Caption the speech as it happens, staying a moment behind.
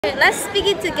Let's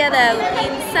begin together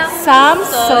in Sham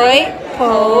Shui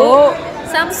Po.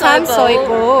 Sham Shui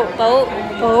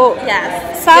Po.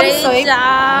 Yes. Sham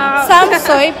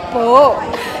Shui Po.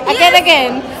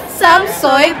 Again. Sham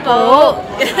Shui Po.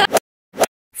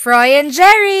 Froi and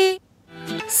Geri.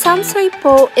 Sham Shui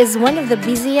Po is one of the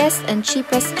busiest and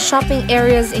cheapest shopping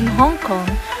areas in Hong Kong,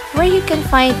 where you can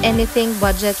find anything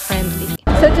budget-friendly.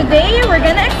 So today we're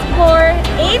gonna explore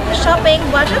 8 shopping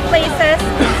budget places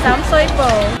in Sham Shui Po.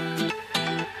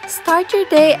 Start your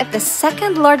day at the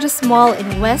second largest mall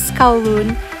in West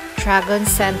Kowloon, Dragon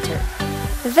Center.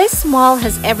 This mall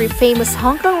has every famous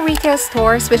Hong Kong retail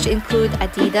stores, which include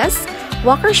Adidas,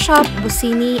 Walker Shop,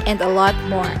 Busini, and a lot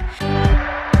more.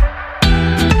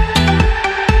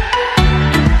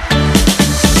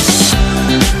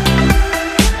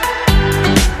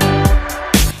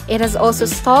 It has also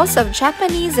stalls of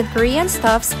Japanese and Korean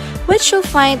stuffs, which you'll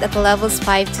find at levels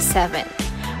 5 to 7.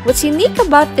 What's unique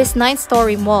about this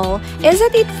 9-story mall is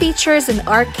that it features an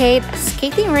arcade, a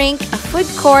skating rink, a food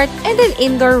court, and an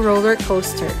indoor roller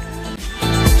coaster.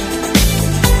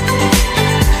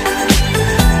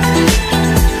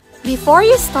 Before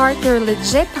you start your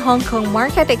legit Hong Kong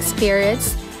market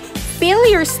experience, fill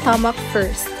your stomach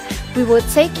first. We will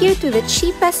take you to the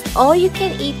cheapest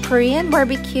all-you-can-eat Korean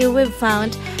barbecue we've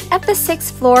found at the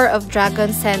 6th floor of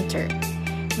Dragon Center.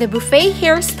 The buffet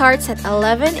here starts at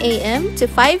 11 a.m. to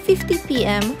 5:50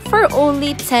 p.m. for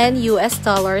only $10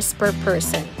 per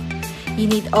person. You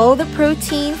need all the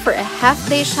protein for a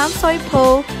half-day Sham Shui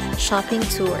Po shopping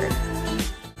tour.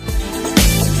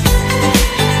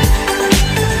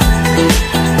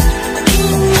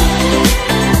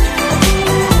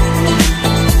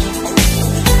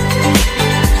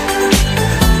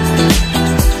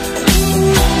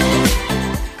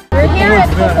 We're here at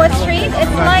Fuk Wa Street.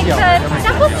 It's like the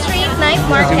Temple Street night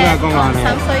market of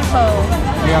Sham Shui Po.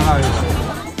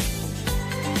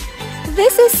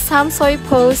 This is Sham Shui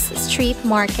Po's street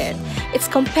market. It's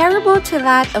comparable to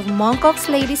that of Mongkok's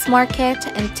Ladies Market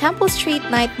and Temple Street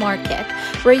Night Market,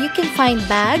 where you can find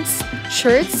bags,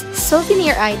 shirts,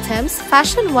 souvenir items,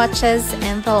 fashion watches,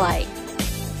 and the like.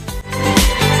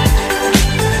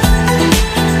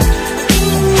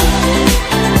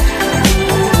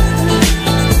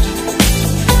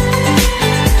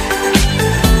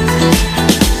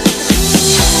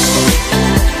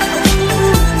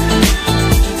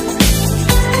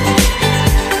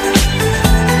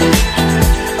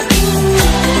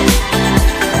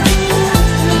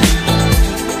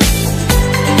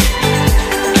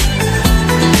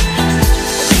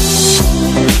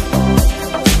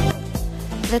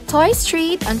 The Toy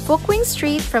Street on Fuk Wa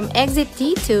Street from exit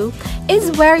D2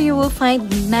 is where you will find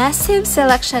massive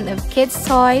selection of kids'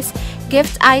 toys,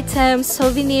 gift items,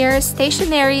 souvenirs,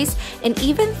 stationeries, and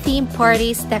even theme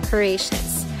parties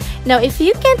decorations. Now, if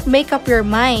you can't make up your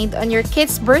mind on your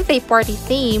kid's birthday party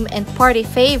theme and party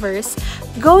favors,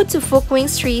 go to Fuk Wa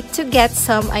Street to get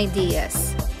some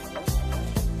ideas.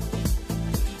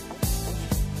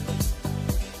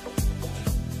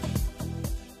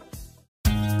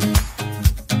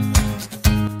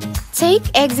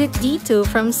 Take exit D2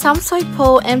 from Sham Shui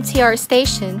Po MTR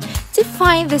station to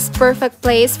find this perfect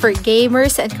place for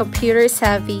gamers and computer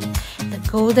savvy, the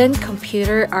Golden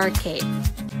Computer Arcade.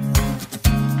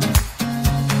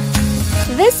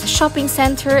 This shopping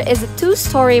center is a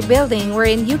 2-story building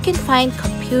wherein you can find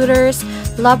computers,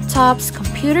 laptops,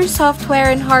 computer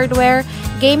software and hardware,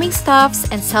 gaming stuffs,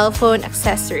 and cell phone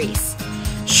accessories.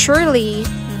 Surely,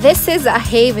 this is a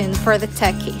haven for the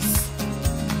techies.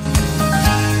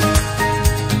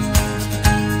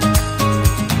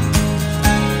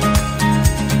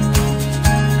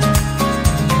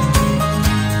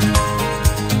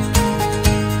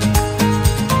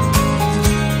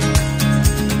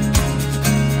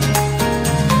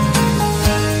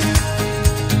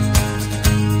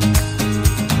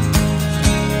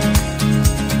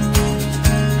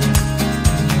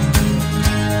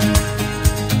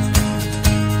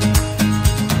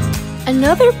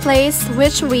 Another place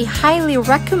which we highly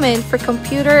recommend for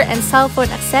computer and cell phone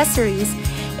accessories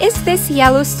is this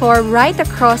yellow store right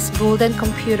across Golden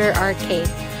Computer Arcade.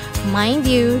 Mind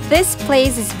you, this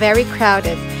place is very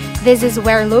crowded. This is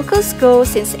where locals go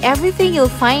since everything you'll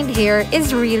find here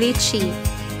is really cheap.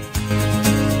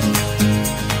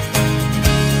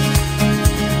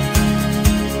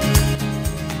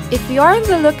 If you're on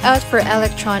the lookout for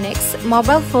electronics,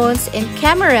 mobile phones, and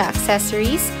camera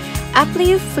accessories,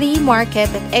 Apliu Flea Market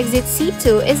at exit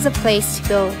C2 is the place to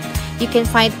go. You can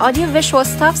find audiovisual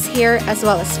stuffs here as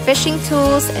well as fishing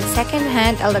tools and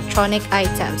second-hand electronic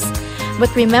items.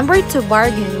 But remember to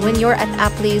bargain when you're at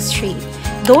Apliu Street.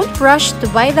 Don't rush to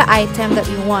buy the item that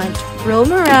you want.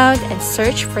 Roam around and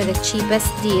search for the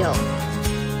cheapest deal.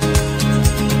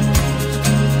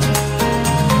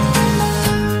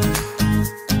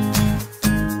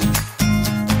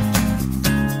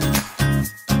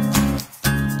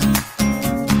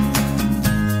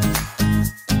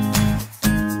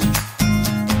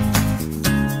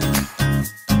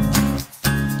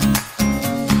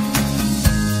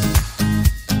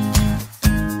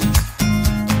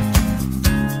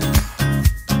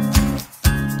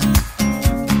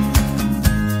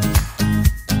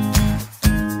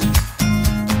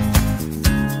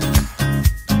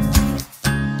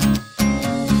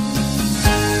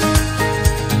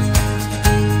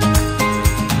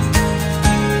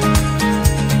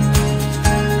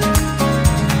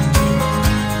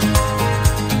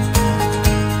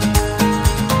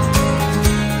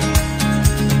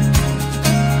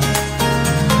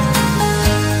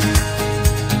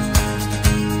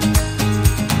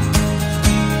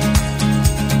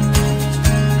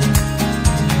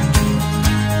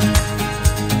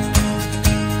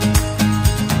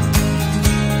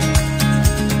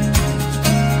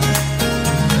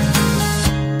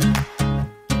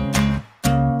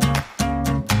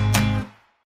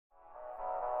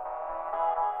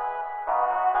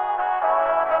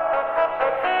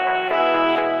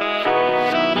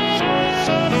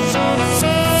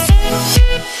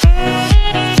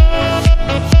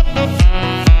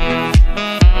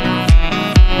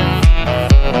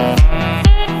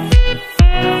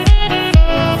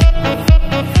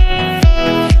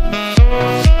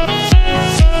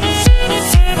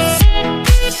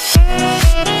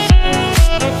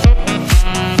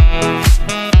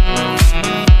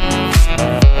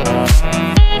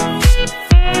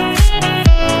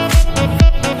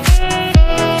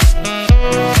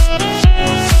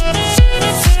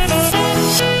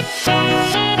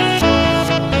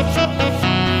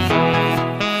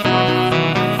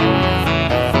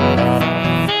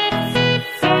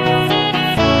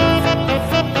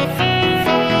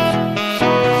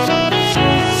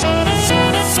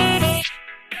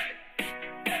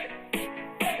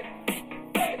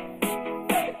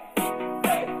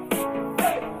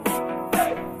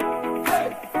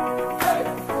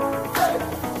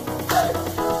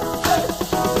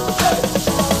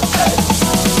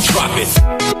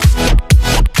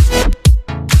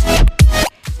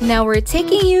 Now we're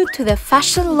taking you to the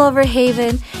fashion lover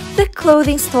haven, the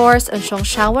clothing stores on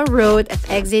Songshawan Road at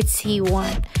exit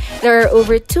C1. There are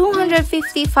over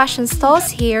 250 fashion stalls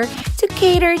here to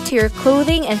cater to your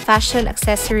clothing and fashion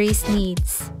accessories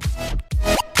needs.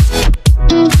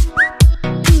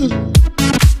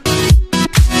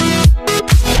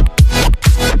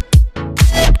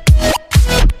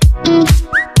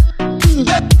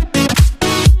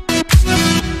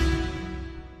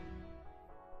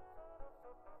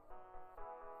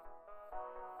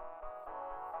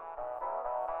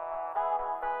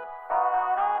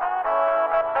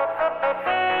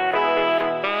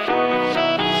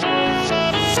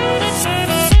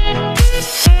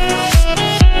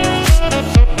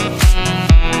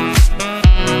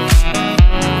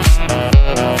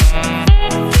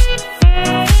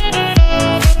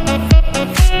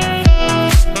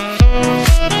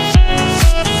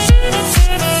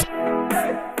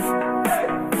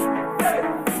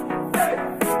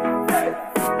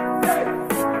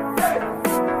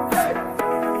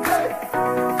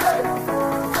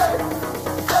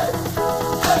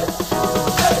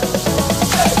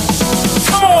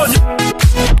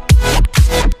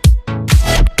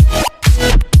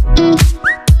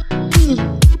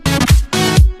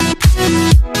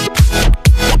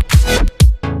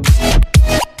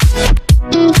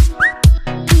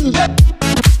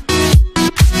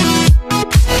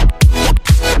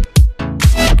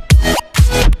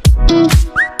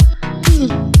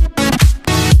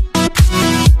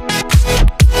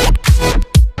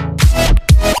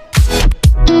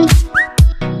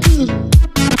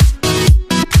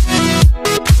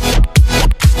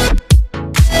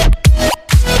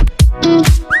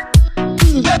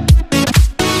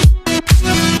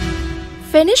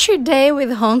 Finish your day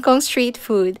with Hong Kong street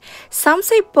food. Sham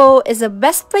Shui Po is the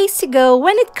best place to go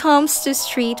when it comes to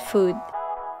street food.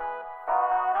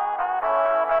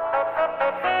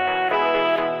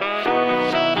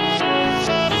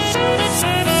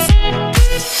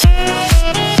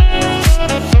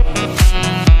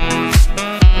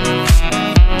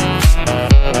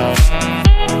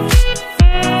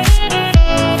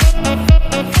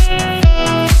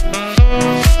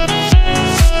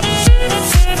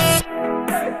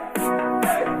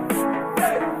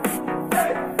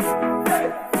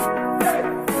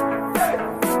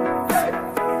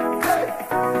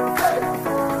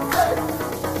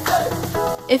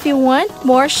 if you want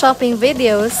more shopping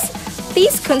videos,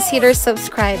 please consider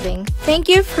subscribing. Thank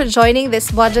you for joining this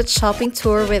budget shopping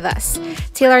tour with us.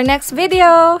 Till our next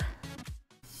video!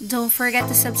 Don't forget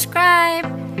to subscribe.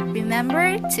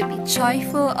 Remember to be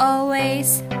joyful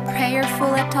always,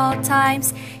 prayerful at all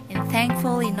times, and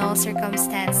thankful in all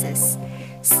circumstances.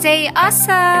 Stay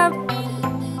awesome!